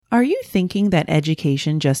Are you thinking that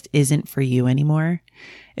education just isn't for you anymore?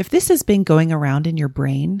 If this has been going around in your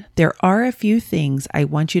brain, there are a few things I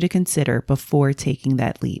want you to consider before taking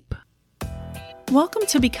that leap. Welcome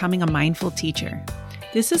to Becoming a Mindful Teacher.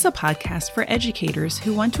 This is a podcast for educators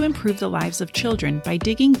who want to improve the lives of children by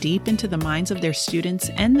digging deep into the minds of their students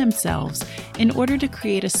and themselves in order to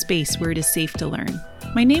create a space where it is safe to learn.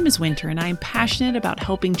 My name is Winter, and I am passionate about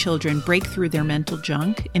helping children break through their mental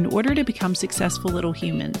junk in order to become successful little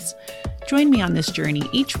humans. Join me on this journey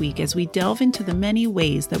each week as we delve into the many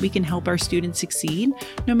ways that we can help our students succeed,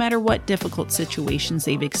 no matter what difficult situations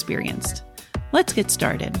they've experienced. Let's get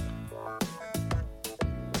started.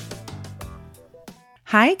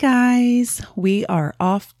 Hi guys, we are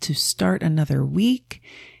off to start another week.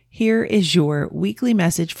 Here is your weekly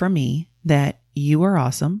message from me that you are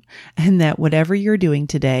awesome and that whatever you're doing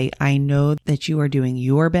today, I know that you are doing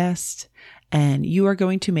your best and you are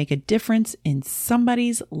going to make a difference in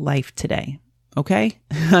somebody's life today. Okay?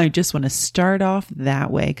 I just want to start off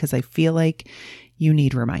that way because I feel like you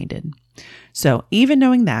need reminded. So even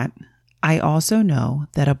knowing that, I also know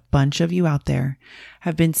that a bunch of you out there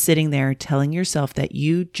have been sitting there telling yourself that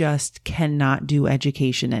you just cannot do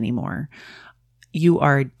education anymore. You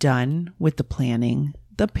are done with the planning,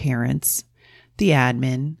 the parents, the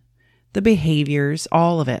admin, the behaviors,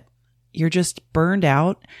 all of it. You're just burned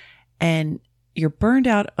out, and you're burned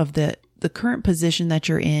out of the current position that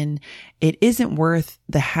you're in. It isn't worth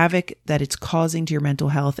the havoc that it's causing to your mental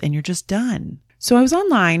health, and you're just done. So I was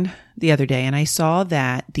online the other day and I saw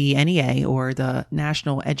that the NEA, or the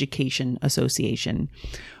National Education Association,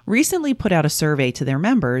 recently put out a survey to their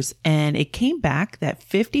members, and it came back that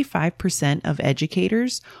 55% of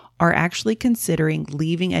educators are actually considering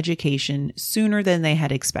leaving education sooner than they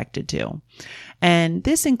had expected to. And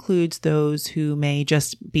this includes those who may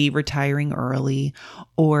just be retiring early,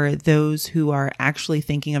 or those who are actually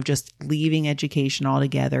thinking of just leaving education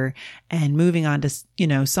altogether and moving on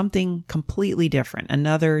to, something completely different,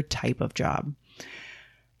 another type of job.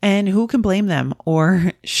 And who can blame them?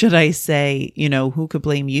 Or should I say, who could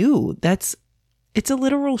blame you? It's a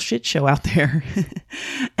literal shit show out there.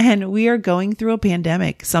 And we are going through a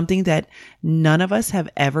pandemic, something that none of us have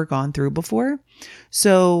ever gone through before.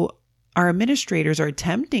 So our administrators are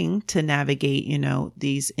attempting to navigate,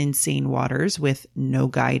 these insane waters with no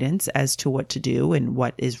guidance as to what to do and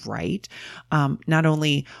what is right. Not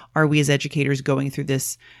only are we as educators going through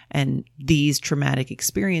this and these traumatic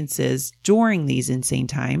experiences during these insane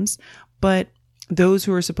times, but those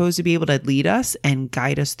who are supposed to be able to lead us and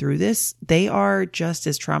guide us through this, they are just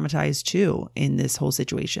as traumatized too in this whole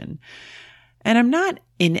situation. And I'm not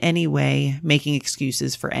in any way making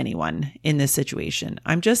excuses for anyone in this situation.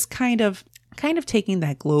 I'm just kind of taking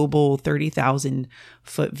that global 30,000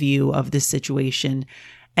 foot view of this situation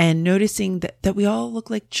and noticing that we all look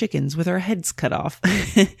like chickens with our heads cut off,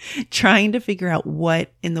 trying to figure out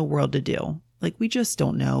what in the world to do. Like, we just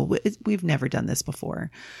don't know. We've never done this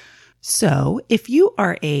before. So if you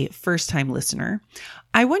are a first-time listener,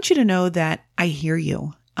 I want you to know that I hear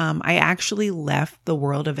you. I actually left the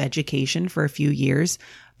world of education for a few years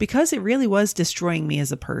because it really was destroying me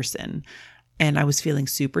as a person. And I was feeling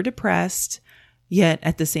super depressed, yet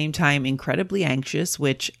at the same time incredibly anxious,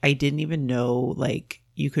 which I didn't even know,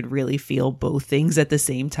 you could really feel both things at the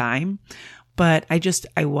same time. But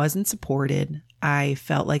I wasn't supported. I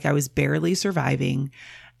felt like I was barely surviving.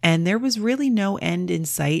 And there was really no end in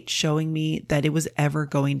sight showing me that it was ever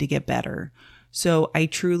going to get better. So I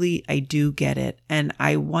do get it. And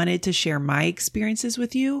I wanted to share my experiences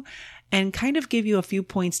with you and kind of give you a few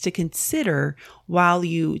points to consider while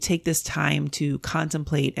you take this time to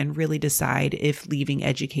contemplate and really decide if leaving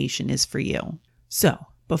education is for you. So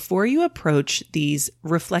before you approach these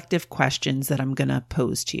reflective questions that I'm going to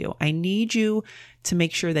pose to you, I need you to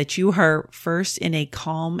make sure that you are first in a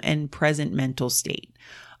calm and present mental state.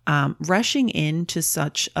 Rushing into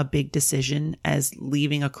such a big decision as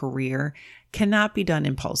leaving a career cannot be done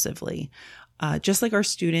impulsively. Just like our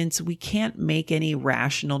students, we can't make any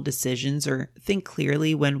rational decisions or think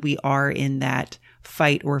clearly when we are in that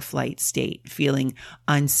fight or flight state, feeling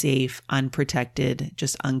unsafe, unprotected,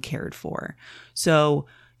 just uncared for. So,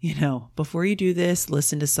 before you do this,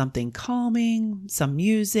 listen to something calming, some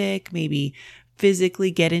music, maybe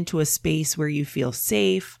physically get into a space where you feel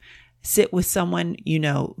safe. Sit with someone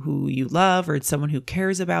who you love, or someone who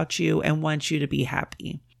cares about you and wants you to be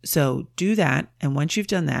happy. So do that. And once you've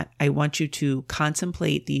done that, I want you to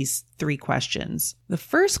contemplate these 3 questions. The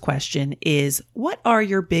first question is, what are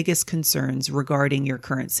your biggest concerns regarding your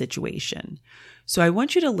current situation? So I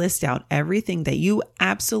want you to list out everything that you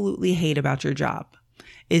absolutely hate about your job.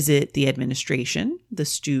 Is it the administration, the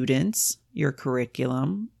students, your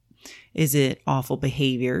curriculum, Is it awful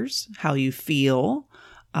behaviors, how you feel,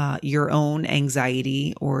 your own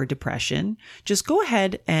anxiety or depression? Just go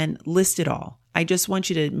ahead and list it all. I just want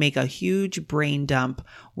you to make a huge brain dump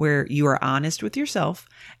where you are honest with yourself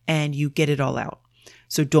and you get it all out.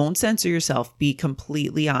 So don't censor yourself. Be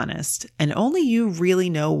completely honest. And only you really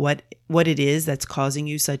know what it is that's causing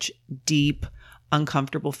you such deep,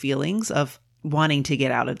 uncomfortable feelings of wanting to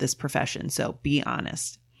get out of this profession. So be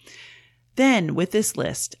honest. Then with this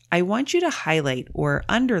list, I want you to highlight or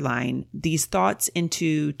underline these thoughts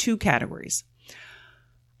into 2 categories.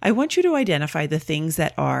 I want you to identify the things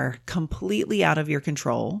that are completely out of your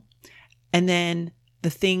control, and then the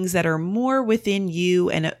things that are more within you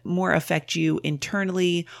and more affect you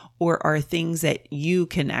internally, or are things that you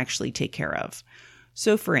can actually take care of.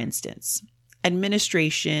 So for instance,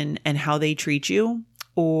 administration and how they treat you,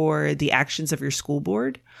 or the actions of your school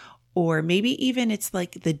board, or maybe even it's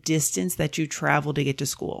like the distance that you travel to get to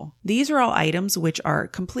school. These are all items which are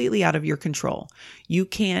completely out of your control. You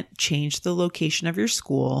can't change the location of your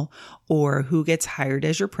school or who gets hired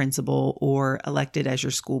as your principal or elected as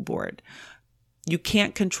your school board. You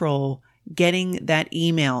can't control getting that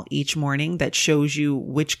email each morning that shows you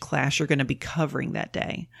which class you're going to be covering that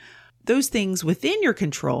day. Those things within your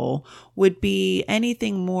control would be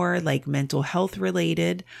anything more like mental health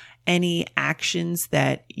related, any actions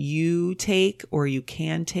that you take or you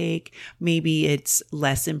can take. Maybe it's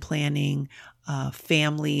lesson planning,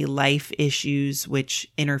 family life issues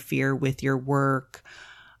which interfere with your work,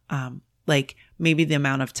 like maybe the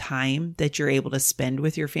amount of time that you're able to spend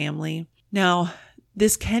with your family. Now,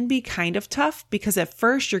 this can be kind of tough because at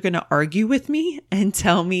first you're going to argue with me and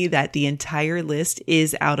tell me that the entire list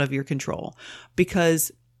is out of your control because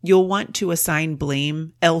you'll want to assign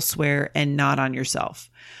blame elsewhere and not on yourself.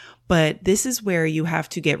 But this is where you have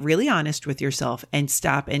to get really honest with yourself and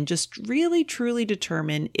stop and just really truly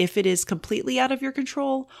determine if it is completely out of your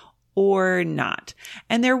control or not.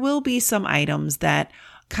 And there will be some items that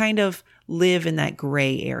kind of live in that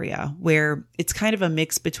gray area where it's kind of a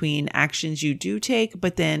mix between actions you do take,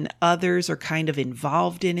 but then others are kind of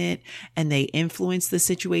involved in it and they influence the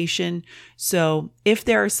situation. So if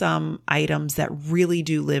there are some items that really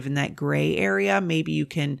do live in that gray area, maybe you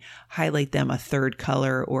can highlight them a third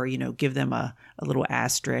color or, give them a little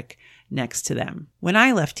asterisk next to them. When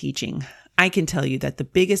I left teaching, I can tell you that the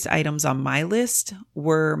biggest items on my list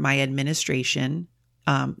were my administration.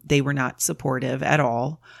 They were not supportive at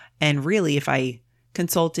all. And really, if I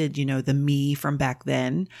consulted, the me from back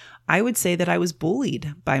then, I would say that I was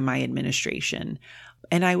bullied by my administration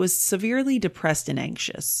and I was severely depressed and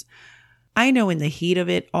anxious. I know in the heat of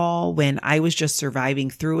it all, when I was just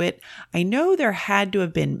surviving through it, I know there had to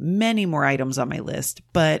have been many more items on my list,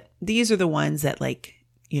 but these are the ones that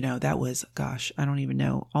that was, I don't even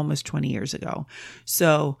know, almost 20 years ago.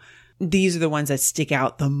 So these are the ones that stick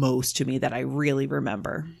out the most to me that I really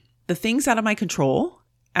remember. The things out of my control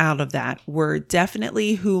out of that were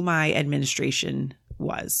definitely who my administration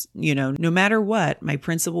was. No matter what, my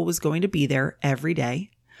principal was going to be there every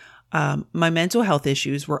day. My mental health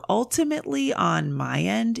issues were ultimately on my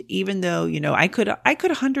end, even though, I could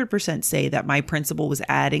 100% say that my principal was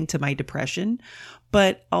adding to my depression,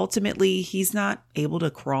 but ultimately he's not able to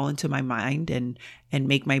crawl into my mind and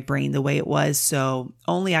make my brain the way it was. So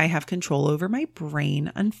only I have control over my brain,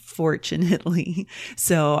 unfortunately.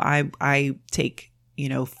 So I take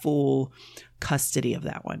full custody of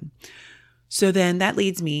that one. So then that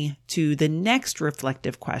leads me to the next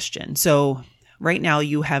reflective question. So right now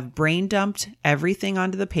you have brain dumped everything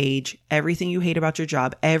onto the page, everything you hate about your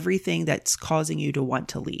job, everything that's causing you to want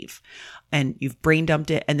to leave. And you've brain dumped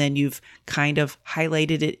it, and then you've kind of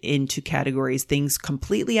highlighted it into categories, things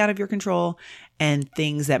completely out of your control and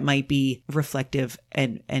things that might be reflective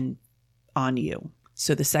and on you.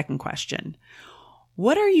 So the second question: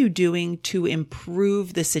 what are you doing to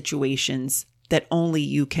improve the situations that only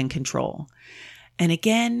you can control? And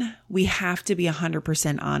again, we have to be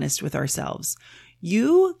 100% honest with ourselves.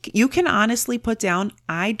 You can honestly put down,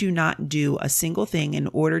 I do not do a single thing in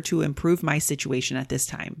order to improve my situation at this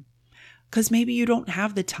time. Because maybe you don't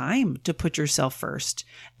have the time to put yourself first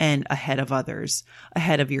and ahead of others,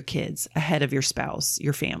 ahead of your kids, ahead of your spouse,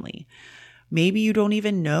 your family. Maybe you don't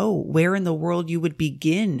even know where in the world you would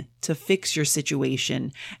begin to fix your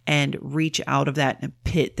situation and reach out of that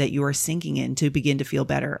pit that you are sinking in to begin to feel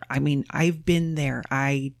better. I mean, I've been there.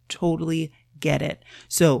 I totally get it.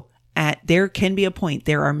 So there can be a point.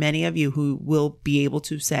 There are many of you who will be able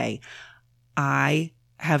to say, I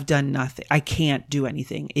have done nothing. I can't do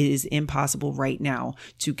anything. It is impossible right now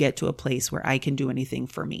to get to a place where I can do anything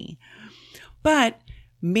for me. But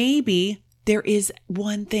maybe there is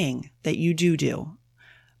one thing that you do.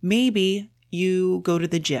 Maybe you go to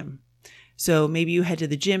the gym. So maybe you head to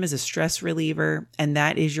the gym as a stress reliever, and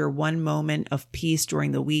that is your one moment of peace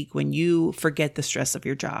during the week when you forget the stress of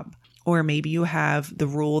your job. Or maybe you have the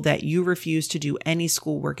rule that you refuse to do any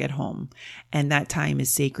schoolwork at home, and that time is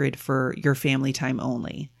sacred for your family time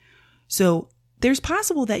only. So there's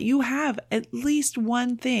possible that you have at least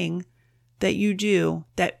one thing that you do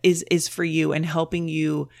that is for you and helping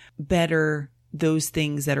you better those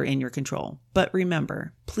things that are in your control. But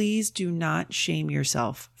remember, please do not shame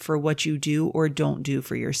yourself for what you do or don't do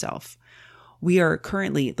for yourself. We are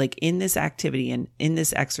currently in this activity and in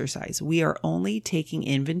this exercise, we are only taking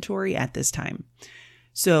inventory at this time.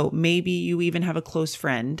 So maybe you even have a close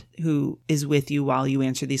friend who is with you while you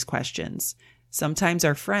answer these questions. Sometimes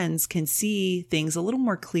our friends can see things a little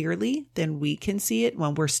more clearly than we can see it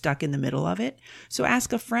when we're stuck in the middle of it. So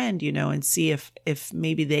ask a friend, and see if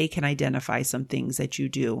maybe they can identify some things that you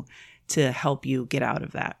do to help you get out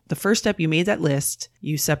of that. The first step, you made that list,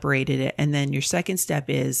 you separated it. And then your second step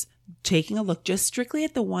is taking a look just strictly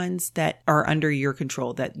at the ones that are under your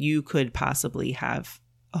control that you could possibly have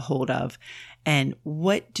a hold of. And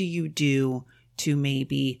what do you do to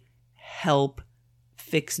maybe help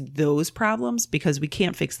fix those problems, because we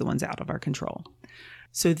can't fix the ones out of our control.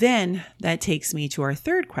 So then that takes me to our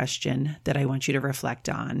third question that I want you to reflect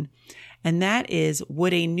on. And that is,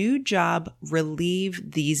 would a new job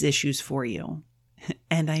relieve these issues for you?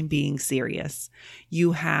 And I'm being serious.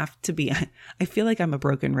 You have to be, I feel like I'm a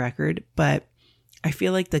broken record, but I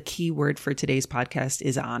feel like the key word for today's podcast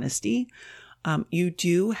is honesty. You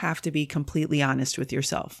do have to be completely honest with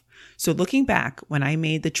yourself. So looking back, when I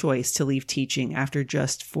made the choice to leave teaching after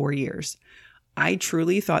just 4 years, I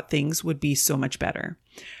truly thought things would be so much better.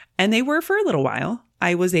 And they were for a little while.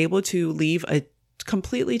 I was able to leave a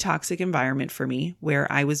completely toxic environment for me where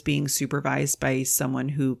I was being supervised by someone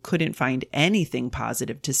who couldn't find anything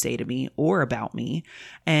positive to say to me or about me.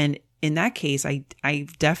 And in that case, I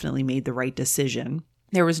definitely made the right decision.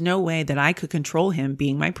 There was no way that I could control him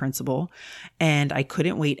being my principal, and I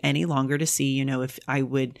couldn't wait any longer to see, if I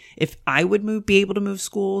would be able to move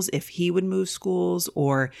schools, if he would move schools,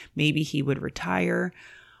 or maybe he would retire.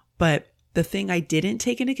 But the thing I didn't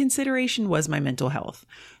take into consideration was my mental health.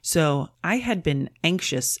 So I had been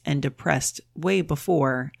anxious and depressed way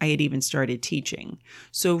before I had even started teaching.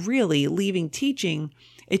 So really, leaving teaching,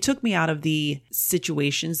 it took me out of the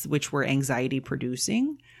situations which were anxiety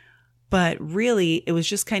producing. But really, it was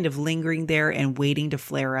just kind of lingering there and waiting to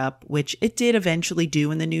flare up, which it did eventually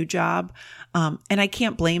do in the new job. And I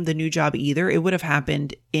can't blame the new job either. It would have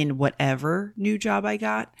happened in whatever new job I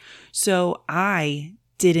got. So I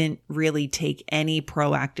didn't really take any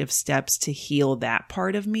proactive steps to heal that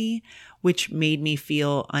part of me, which made me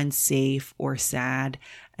feel unsafe or sad.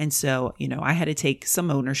 And so, I had to take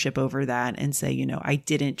some ownership over that and say, I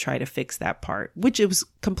didn't try to fix that part, which it was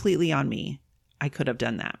completely on me. I could have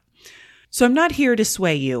done that. So I'm not here to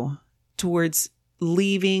sway you towards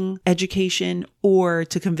leaving education or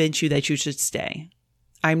to convince you that you should stay.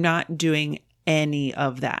 I'm not doing any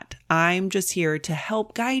of that. I'm just here to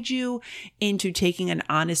help guide you into taking an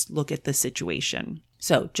honest look at the situation.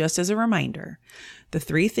 So just as a reminder, the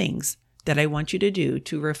 3 things that I want you to do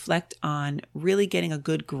to reflect on really getting a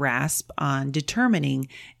good grasp on determining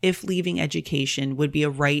if leaving education would be a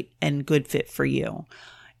right and good fit for you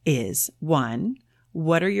is 1,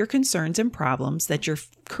 what are your concerns and problems that you're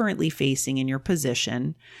currently facing in your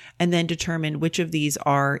position? And then determine which of these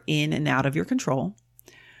are in and out of your control.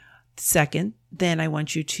 Second, then I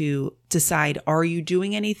want you to decide, are you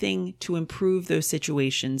doing anything to improve those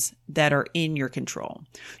situations that are in your control?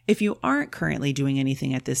 If you aren't currently doing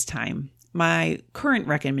anything at this time, my current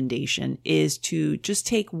recommendation is to just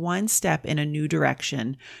take one step in a new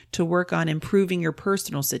direction to work on improving your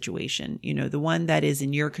personal situation, the one that is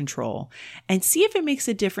in your control, and see if it makes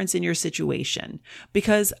a difference in your situation.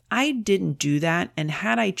 Because I didn't do that. And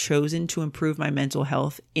had I chosen to improve my mental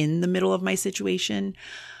health in the middle of my situation,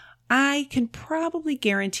 I can probably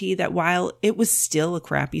guarantee that while it was still a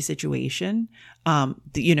crappy situation,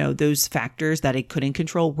 those factors that I couldn't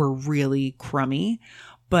control were really crummy.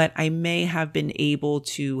 But I may have been able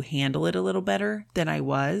to handle it a little better than I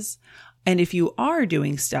was. And if you are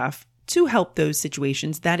doing stuff to help those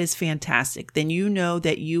situations, that is fantastic. Then you know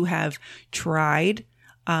that you have tried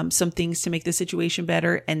some things to make the situation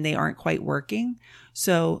better and they aren't quite working.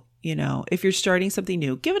 So, if you're starting something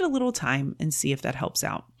new, give it a little time and see if that helps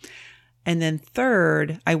out. And then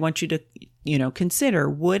third, I want you to consider,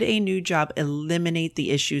 would a new job eliminate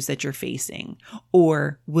the issues that you're facing,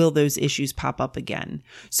 or will those issues pop up again?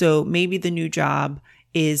 So maybe the new job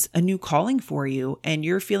is a new calling for you and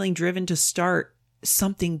you're feeling driven to start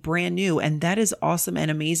something brand new. And that is awesome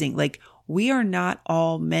and amazing. Like, we are not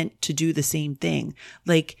all meant to do the same thing.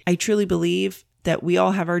 Like, I truly believe that we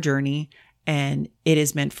all have our journey and it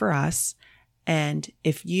is meant for us. And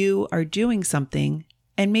if you are doing something,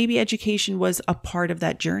 and maybe education was a part of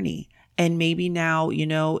that journey, and maybe now,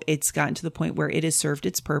 it's gotten to the point where it has served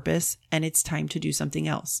its purpose and it's time to do something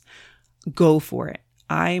else, go for it.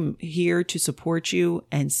 I'm here to support you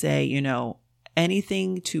and say,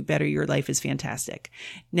 anything to better your life is fantastic.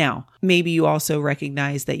 Now, maybe you also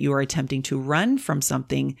recognize that you are attempting to run from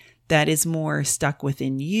something that is more stuck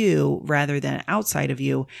within you rather than outside of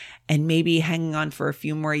you, and maybe hanging on for a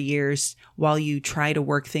few more years while you try to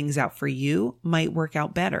work things out for you might work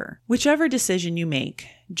out better. Whichever decision you make,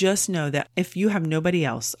 just know that if you have nobody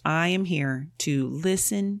else, I am here to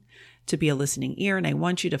listen, to be a listening ear. And I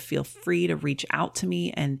want you to feel free to reach out to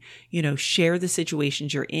me and, share the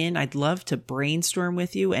situations you're in. I'd love to brainstorm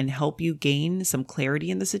with you and help you gain some clarity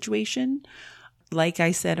in the situation. Like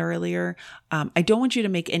I said earlier, I don't want you to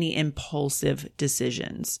make any impulsive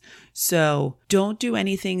decisions. So don't do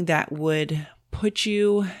anything that would put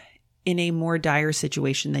you in a more dire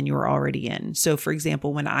situation than you were already in. So for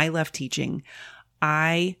example, when I left teaching,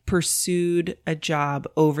 I pursued a job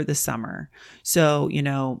over the summer. So,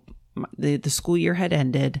 the school year had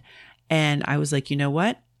ended and I was like, you know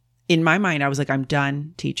what? In my mind, I was like, I'm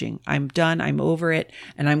done teaching. I'm done. I'm over it.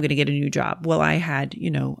 And I'm going to get a new job. Well, I had,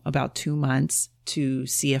 about 2 months to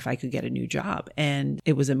see if I could get a new job. And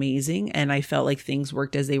it was amazing. And I felt like things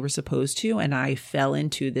worked as they were supposed to. And I fell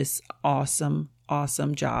into this awesome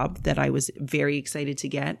job that I was very excited to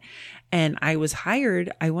get. And I was hired,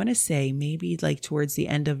 I want to say maybe like towards the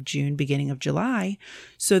end of June, beginning of July.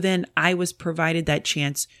 So then I was provided that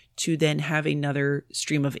chance to then have another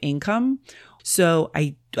stream of income. So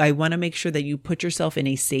I want to make sure that you put yourself in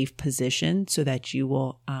a safe position so that you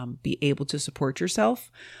will be able to support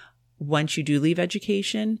yourself. Once you do leave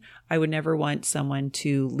education, I would never want someone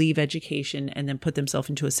to leave education and then put themselves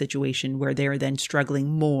into a situation where they're then struggling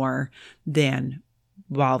more than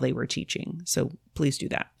while they were teaching. So please do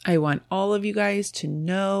that. I want all of you guys to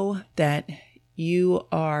know that you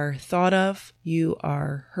are thought of, you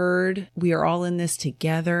are heard. We are all in this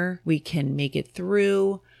together. We can make it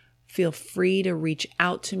through. Feel free to reach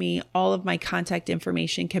out to me. All of my contact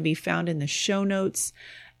information can be found in the show notes.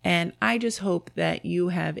 And I just hope that you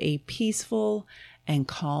have a peaceful and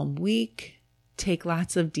calm week. Take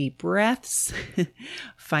lots of deep breaths.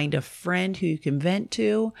 Find a friend who you can vent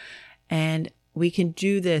to. And we can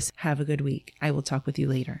do this. Have a good week. I will talk with you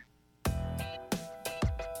later.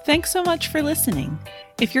 Thanks so much for listening.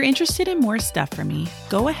 If you're interested in more stuff from me,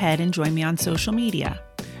 go ahead and join me on social media.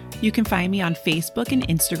 You can find me on Facebook and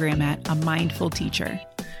Instagram at A Mindful Teacher.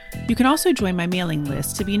 You can also join my mailing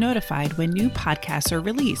list to be notified when new podcasts are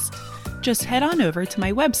released. Just head on over to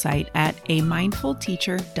my website at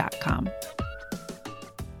amindfulteacher.com.